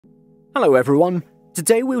Hello everyone,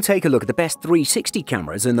 today we'll take a look at the best 360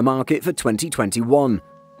 cameras in the market for 2021.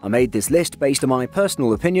 I made this list based on my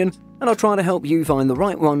personal opinion and I'll try to help you find the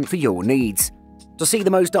right one for your needs. To see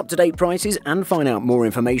the most up-to-date prices and find out more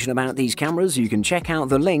information about these cameras, you can check out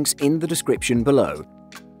the links in the description below.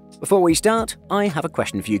 Before we start, I have a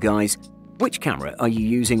question for you guys. Which camera are you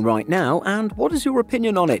using right now and what is your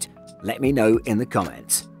opinion on it? Let me know in the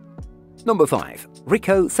comments. Number 5.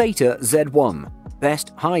 Ricoh Theta Z1.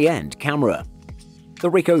 Best high-end camera.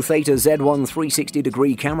 The Ricoh Theta Z1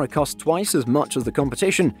 360-degree camera costs twice as much as the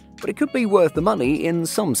competition, but it could be worth the money in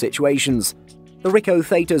some situations. The Ricoh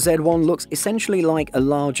Theta Z1 looks essentially like a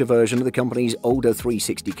larger version of the company's older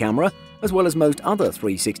 360 camera, as well as most other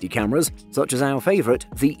 360 cameras, such as our favorite,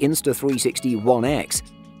 the Insta360 ONE X.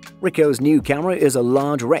 Ricoh's new camera is a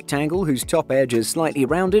large rectangle whose top edge is slightly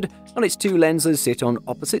rounded, and its two lenses sit on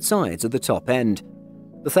opposite sides of the top end.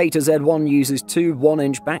 The Theta Z1 uses two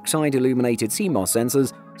 1-inch backside illuminated CMOS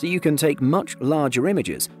sensors, so you can take much larger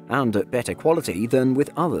images and at better quality than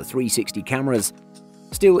with other 360 cameras.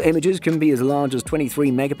 Still images can be as large as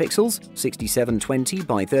 23 megapixels, 6720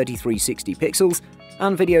 by 3360 pixels,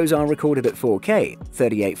 and videos are recorded at 4K,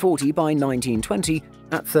 3840 by 1920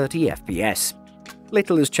 at 30 FPS.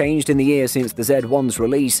 Little has changed in the year since the Z1's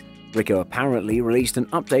release. Ricoh apparently released an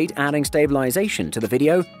update adding stabilization to the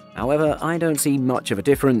video, however, I don't see much of a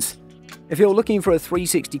difference. If you're looking for a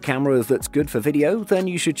 360 camera that's good for video, then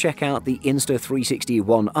you should check out the Insta360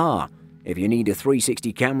 ONE R. If you need a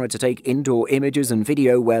 360 camera to take indoor images and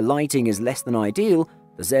video where lighting is less than ideal,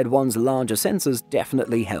 the Z1's larger sensors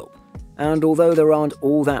definitely help. And although there aren't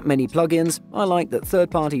all that many plugins, I like that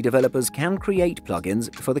third-party developers can create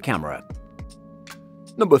plugins for the camera.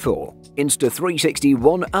 Number 4. Insta360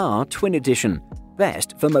 ONE R Twin Edition.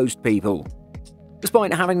 Best for most people.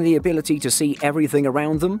 Despite having the ability to see everything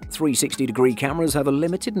around them, 360-degree cameras have a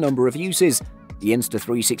limited number of uses. The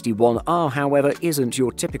Insta360 ONE R, however, isn't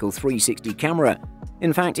your typical 360 camera.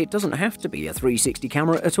 In fact, it doesn't have to be a 360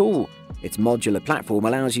 camera at all. Its modular platform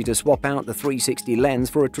allows you to swap out the 360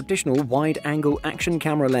 lens for a traditional wide-angle action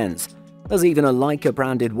camera lens. There's even a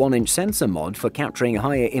Leica-branded 1-inch sensor mod for capturing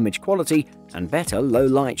higher image quality and better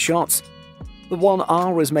low-light shots. The ONE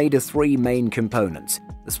R is made of three main components: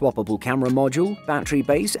 the swappable camera module, battery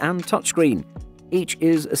base, and touchscreen. Each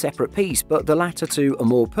is a separate piece, but the latter two are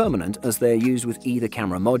more permanent as they're used with either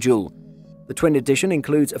camera module. The Twin Edition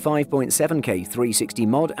includes a 5.7K 360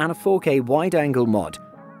 mod and a 4K wide-angle mod.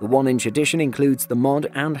 The 1-inch edition includes the mod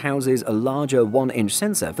and houses a larger 1-inch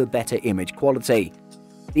sensor for better image quality.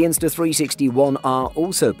 The Insta360 ONE R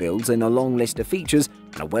also builds in a long list of features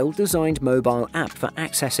and a well-designed mobile app for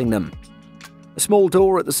accessing them. A small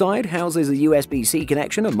door at the side houses a USB-C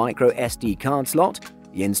connection and micro SD card slot.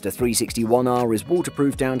 The Insta360 ONE R is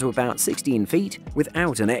waterproof down to about 16 feet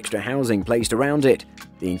without an extra housing placed around it.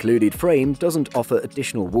 The included frame doesn't offer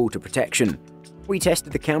additional water protection. We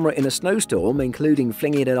tested the camera in a snowstorm, including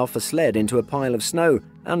flinging it off a sled into a pile of snow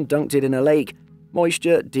and dunked it in a lake.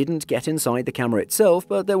 Moisture didn't get inside the camera itself,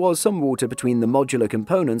 but there was some water between the modular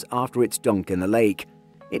components after its dunk in the lake.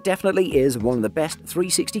 It definitely is one of the best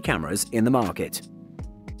 360 cameras in the market.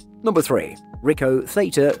 Number 3. Ricoh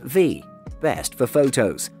Theta V. Best for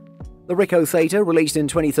photos. The Ricoh Theta, released in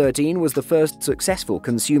 2013, was the first successful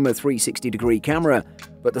consumer 360-degree camera,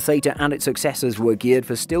 but the Theta and its successors were geared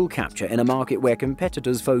for still capture in a market where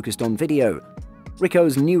competitors focused on video.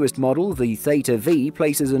 Ricoh's newest model, the Theta V,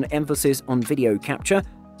 places an emphasis on video capture,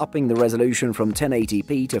 upping the resolution from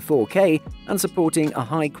 1080p to 4K and supporting a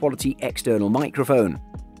high-quality external microphone.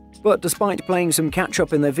 But despite playing some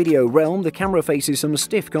catch-up in the video realm, the camera faces some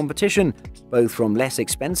stiff competition, both from less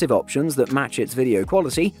expensive options that match its video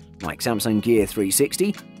quality, like Samsung GER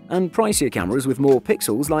 360, and pricier cameras with more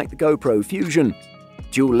pixels like the GoPro Fusion.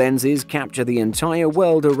 Dual lenses capture the entire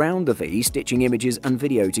world around the V, stitching images and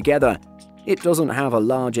video together. It doesn't have a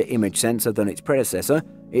larger image sensor than its predecessor.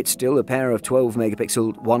 It's still a pair of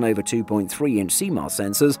 12-megapixel 1/2.3-inch CMOS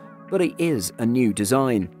sensors, but it is a new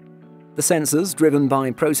design. The sensors, driven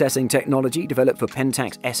by processing technology developed for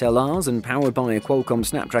Pentax SLRs and powered by a Qualcomm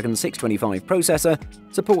Snapdragon 625 processor,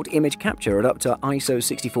 support image capture at up to ISO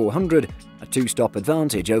 6400, a two-stop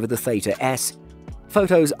advantage over the Theta S.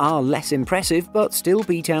 Photos are less impressive, but still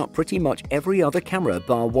beat out pretty much every other camera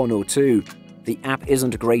bar one or two. The app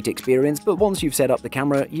isn't a great experience, but once you've set up the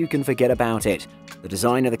camera, you can forget about it. The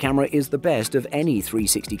design of the camera is the best of any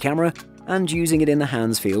 360 camera, and using it in the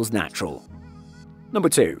hands feels natural. Number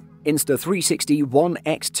 2. Insta360 ONE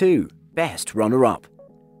X2. Best runner-up.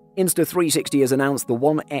 Insta360 has announced the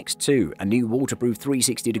ONE X2, a new waterproof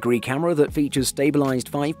 360-degree camera that features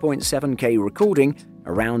stabilized 5.7K recording,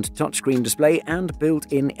 a round touchscreen display, and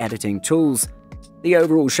built-in editing tools. The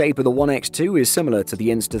overall shape of the ONE X2 is similar to the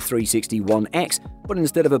Insta360 ONE X, but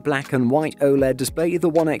instead of a black and white OLED display, the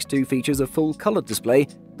ONE X2 features a full-colored display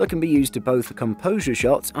that can be used to both compose your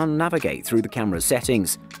shots and navigate through the camera's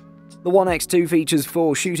settings. The ONE X2 features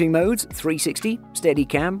 4 shooting modes: 360,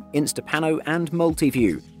 Steadicam, Instapano, and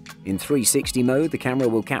Multi-View. In 360 mode, the camera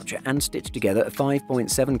will capture and stitch together a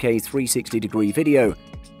 5.7K 360-degree video.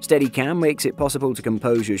 Steadicam makes it possible to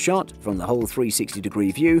compose your shot from the whole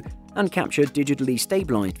 360-degree view and capture digitally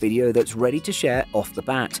stabilized video that's ready to share off the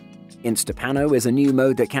bat. Instapano is a new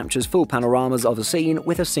mode that captures full panoramas of a scene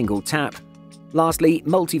with a single tap. Lastly,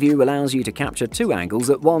 Multi-View allows you to capture 2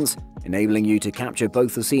 angles at once, enabling you to capture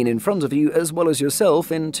both the scene in front of you as well as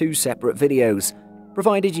yourself in 2 separate videos.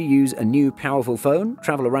 Provided you use a new powerful phone,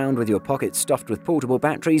 travel around with your pockets stuffed with portable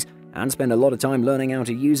batteries, and spend a lot of time learning how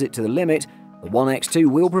to use it to the limit, the ONE X2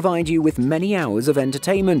 will provide you with many hours of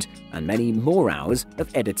entertainment and many more hours of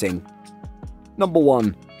editing. Number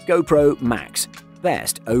 1. GoPro Max.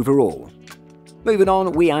 Best overall. Moving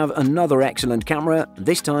on, we have another excellent camera,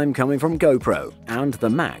 this time coming from GoPro, and the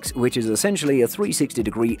Max, which is essentially a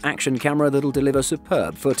 360-degree action camera that'll deliver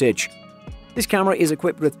superb footage. This camera is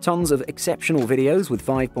equipped with tons of exceptional videos with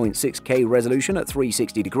 5.6K resolution at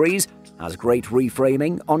 360 degrees, has great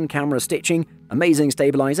reframing, on-camera stitching, amazing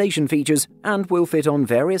stabilization features, and will fit on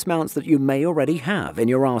various mounts that you may already have in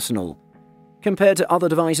your arsenal. Compared to other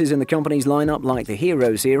devices in the company's lineup like the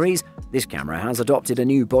Hero series, this camera has adopted a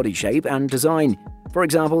new body shape and design. For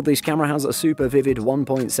example, this camera has a super vivid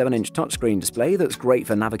 1.7-inch touchscreen display that's great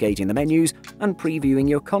for navigating the menus and previewing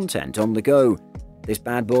your content on the go. This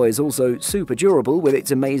bad boy is also super durable with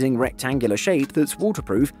its amazing rectangular shape that's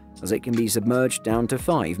waterproof, as it can be submerged down to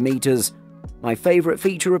 5 meters. My favorite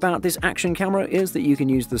feature about this action camera is that you can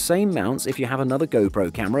use the same mounts if you have another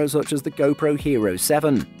GoPro camera such as the GoPro Hero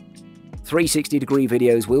 7. 360-degree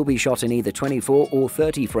videos will be shot in either 24 or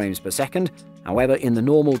 30 frames per second, however in the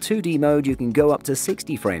normal 2D mode you can go up to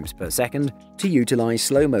 60 frames per second to utilize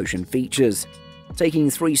slow-motion features. Taking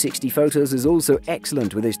 360 photos is also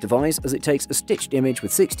excellent with this device as it takes a stitched image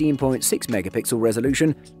with 16.6 megapixel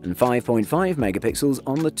resolution and 5.5 megapixels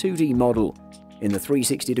on the 2D model. In the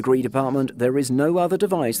 360-degree department, there is no other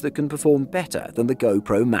device that can perform better than the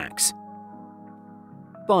GoPro Max.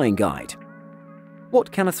 Buying guide.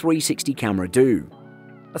 What can a 360 camera do?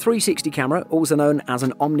 A 360 camera, also known as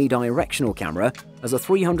an omnidirectional camera, has a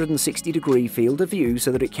 360-degree field of view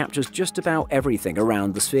so that it captures just about everything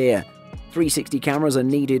around the sphere. 360 cameras are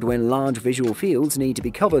needed when large visual fields need to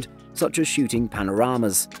be covered, such as shooting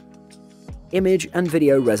panoramas. Image and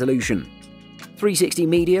video resolution. 360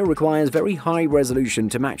 media requires very high resolution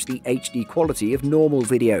to match the HD quality of normal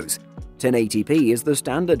videos. 1080p is the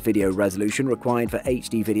standard video resolution required for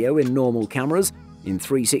HD video in normal cameras. In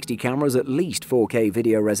 360 cameras, at least 4K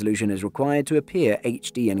video resolution is required to appear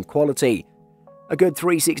HD in quality. A good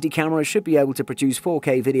 360 camera should be able to produce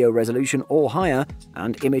 4K video resolution or higher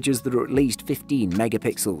and images that are at least 15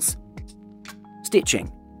 megapixels.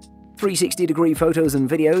 Stitching. 360-degree photos and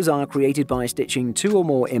videos are created by stitching 2 or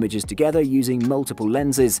more images together using multiple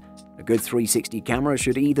lenses. A good 360 camera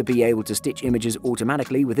should either be able to stitch images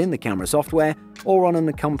automatically within the camera software or on an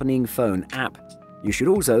accompanying phone app. You should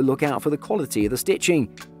also look out for the quality of the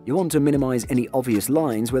stitching. You want to minimize any obvious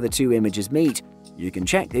lines where the 2 images meet. You can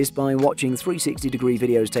check this by watching 360-degree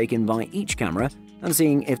videos taken by each camera and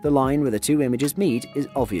seeing if the line where the 2 images meet is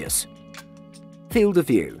obvious. Field of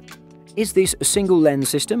view. Is this a single lens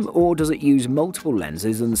system or does it use multiple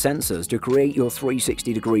lenses and sensors to create your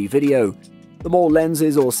 360-degree video? The more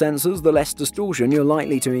lenses or sensors, the less distortion you're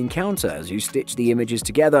likely to encounter as you stitch the images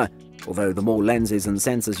together, although the more lenses and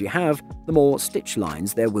sensors you have, the more stitch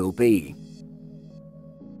lines there will be.